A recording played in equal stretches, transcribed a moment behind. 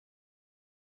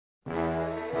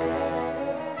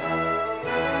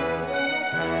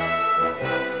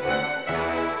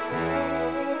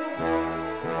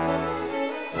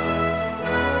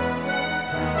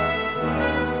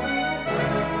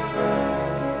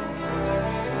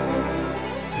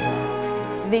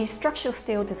The Structural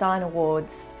Steel Design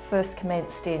Awards first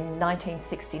commenced in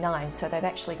 1969, so they've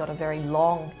actually got a very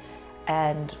long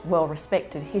and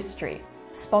well-respected history.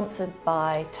 Sponsored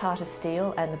by TATA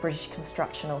Steel and the British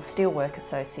Constructional Steelwork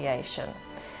Association.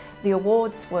 The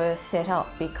awards were set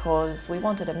up because we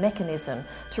wanted a mechanism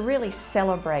to really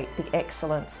celebrate the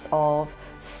excellence of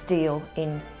steel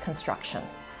in construction.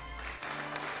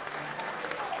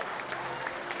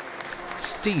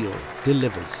 Steel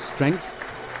delivers strength,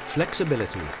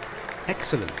 flexibility,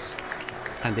 excellence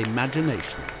and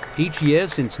imagination. Each year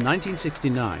since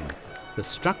 1969, the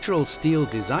Structural Steel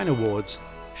Design Awards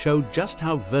show just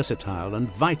how versatile and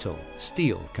vital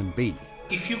steel can be.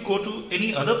 If you go to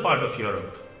any other part of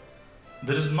Europe,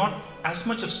 there is not as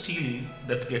much of steel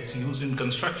that gets used in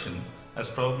construction as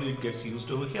probably it gets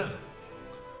used over here.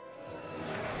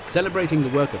 Celebrating the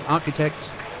work of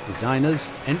architects,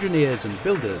 designers, engineers and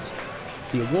builders,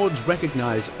 the awards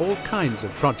recognise all kinds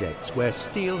of projects where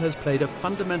steel has played a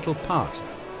fundamental part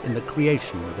in the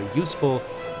creation of a useful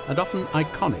and often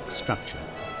iconic structure.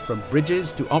 From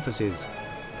bridges to offices,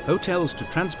 hotels to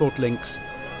transport links,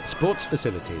 sports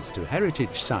facilities to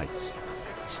heritage sites,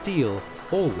 steel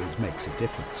always makes a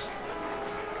difference.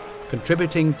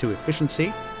 Contributing to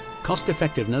efficiency, cost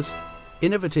effectiveness,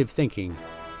 innovative thinking,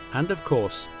 and of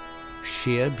course,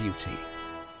 sheer beauty.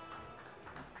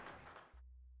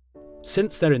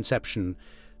 Since their inception,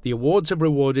 the awards have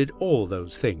rewarded all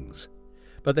those things,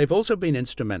 but they've also been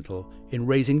instrumental in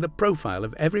raising the profile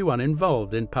of everyone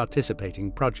involved in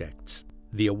participating projects.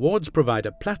 The awards provide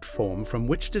a platform from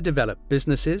which to develop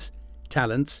businesses,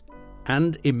 talents,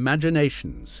 and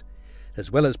imaginations, as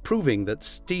well as proving that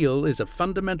steel is a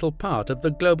fundamental part of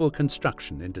the global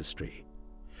construction industry.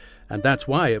 And that's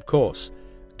why, of course,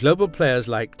 global players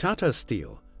like Tata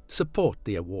Steel support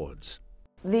the awards.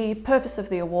 The purpose of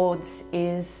the awards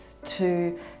is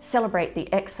to celebrate the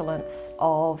excellence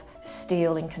of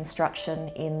steel in construction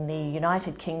in the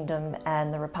United Kingdom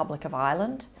and the Republic of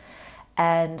Ireland,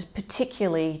 and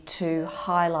particularly to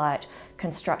highlight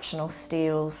constructional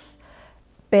steel's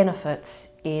benefits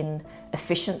in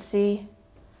efficiency,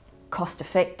 cost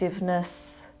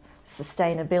effectiveness,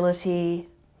 sustainability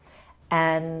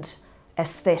and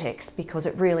aesthetics, because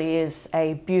it really is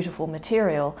a beautiful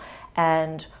material,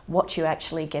 and what you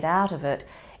actually get out of it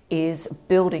is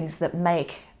buildings that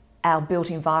make our built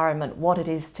environment what it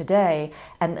is today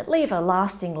and that leave a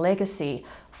lasting legacy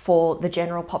for the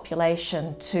general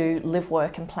population to live,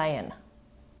 work and play in.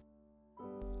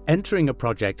 Entering a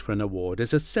project for an award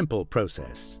is a simple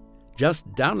process. Just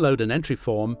download an entry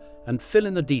form and fill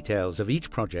in the details of each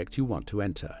project you want to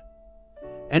enter.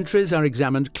 Entries are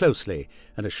examined closely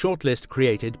and a shortlist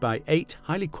created by 8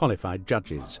 highly qualified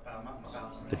judges.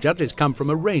 The judges come from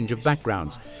a range of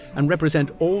backgrounds and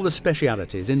represent all the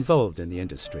specialities involved in the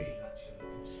industry.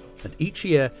 And each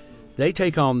year they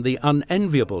take on the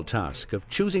unenviable task of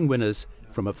choosing winners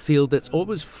from a field that's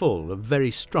always full of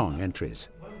very strong entries.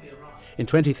 In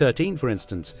 2013, for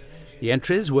instance, the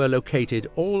entries were located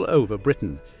all over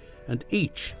Britain and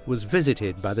each was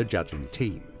visited by the judging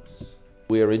team.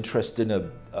 We are interested in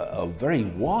a very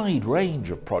wide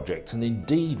range of projects, and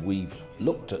indeed we've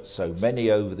looked at so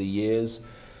many over the years,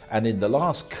 and in the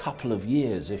last couple of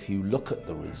years, if you look at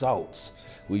the results,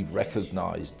 we've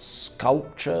recognised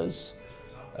sculptures,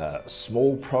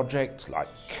 small projects like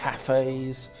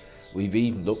cafes, we've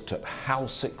even looked at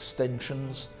house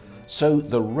extensions. So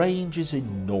the range is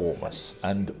enormous,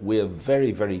 and we're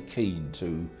very, very keen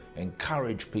to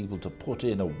encourage people to put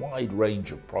in a wide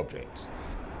range of projects.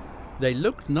 They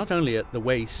looked not only at the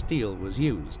way steel was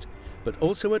used, but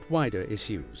also at wider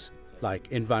issues,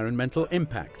 like environmental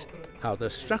impact, how the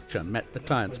structure met the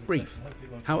client's brief,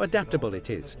 how adaptable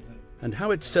it is, and how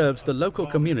it serves the local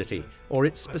community or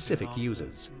its specific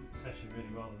users.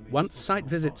 Once site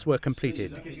visits were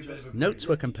completed, notes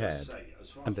were compared,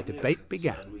 and the debate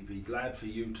began. We'd be glad for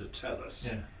you to tell us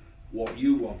what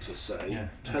you want to say,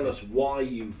 tell us why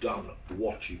you've done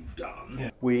what you've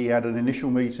done. We had an initial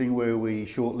meeting where we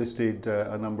shortlisted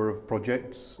a number of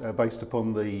projects based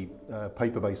upon the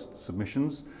paper-based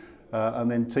submissions,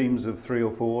 and then teams of 3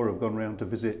 or 4 have gone round to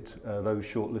visit those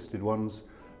shortlisted ones,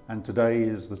 and today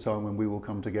is the time when we will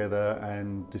come together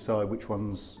and decide which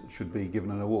ones should be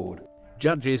given an award.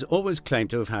 Judges always claim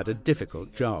to have had a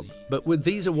difficult job, but with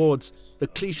these awards, the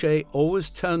cliché always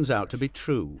turns out to be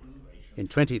true. In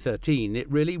 2013,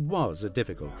 it really was a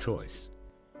difficult choice.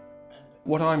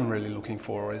 What I'm really looking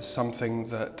for is something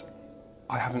that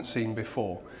I haven't seen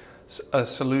before. A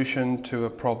solution to a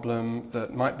problem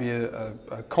that might be a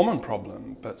common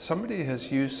problem, but somebody has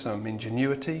used some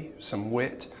ingenuity, some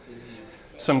wit,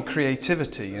 some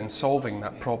creativity in solving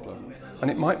that problem. And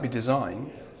it might be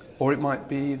design, or it might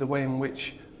be the way in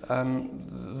which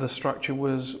the structure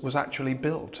was actually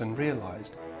built and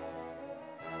realised.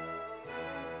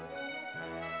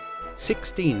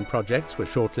 16 projects were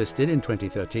shortlisted in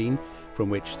 2013, from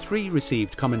which 3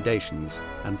 received commendations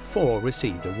and 4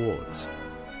 received awards.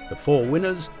 The 4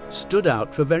 winners stood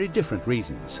out for very different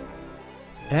reasons.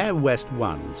 Air West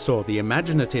 1 saw the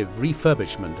imaginative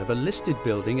refurbishment of a listed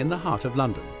building in the heart of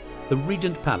London, the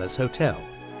Regent Palace Hotel.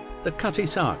 The Cutty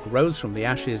Sark rose from the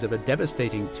ashes of a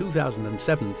devastating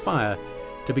 2007 fire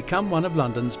to become one of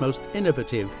London's most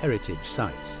innovative heritage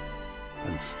sites.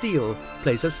 And steel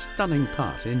plays a stunning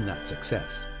part in that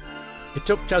success. It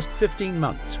took just 15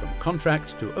 months from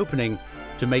contract to opening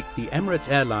to make the Emirates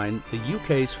airline the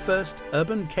UK's first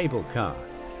urban cable car,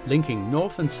 linking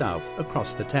north and south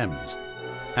across the Thames.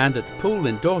 And at Poole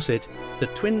in Dorset, the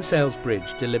Twin Sails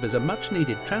Bridge delivers a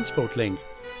much-needed transport link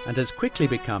and has quickly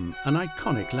become an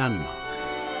iconic landmark.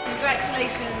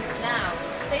 Congratulations. Now,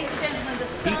 ladies and gentlemen,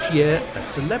 Each year, a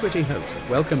celebrity host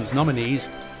welcomes nominees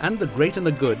and the great and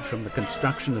the good from the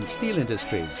construction and steel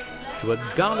industries to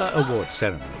a gala awards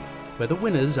ceremony where the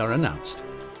winners are announced.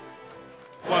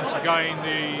 Once again,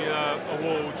 the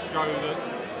awards show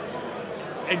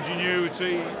that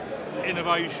ingenuity,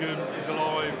 innovation is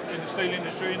alive in the steel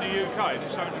industry in the UK, and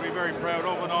it's something to be very proud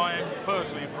of, and I am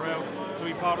personally proud to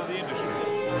be part of the industry.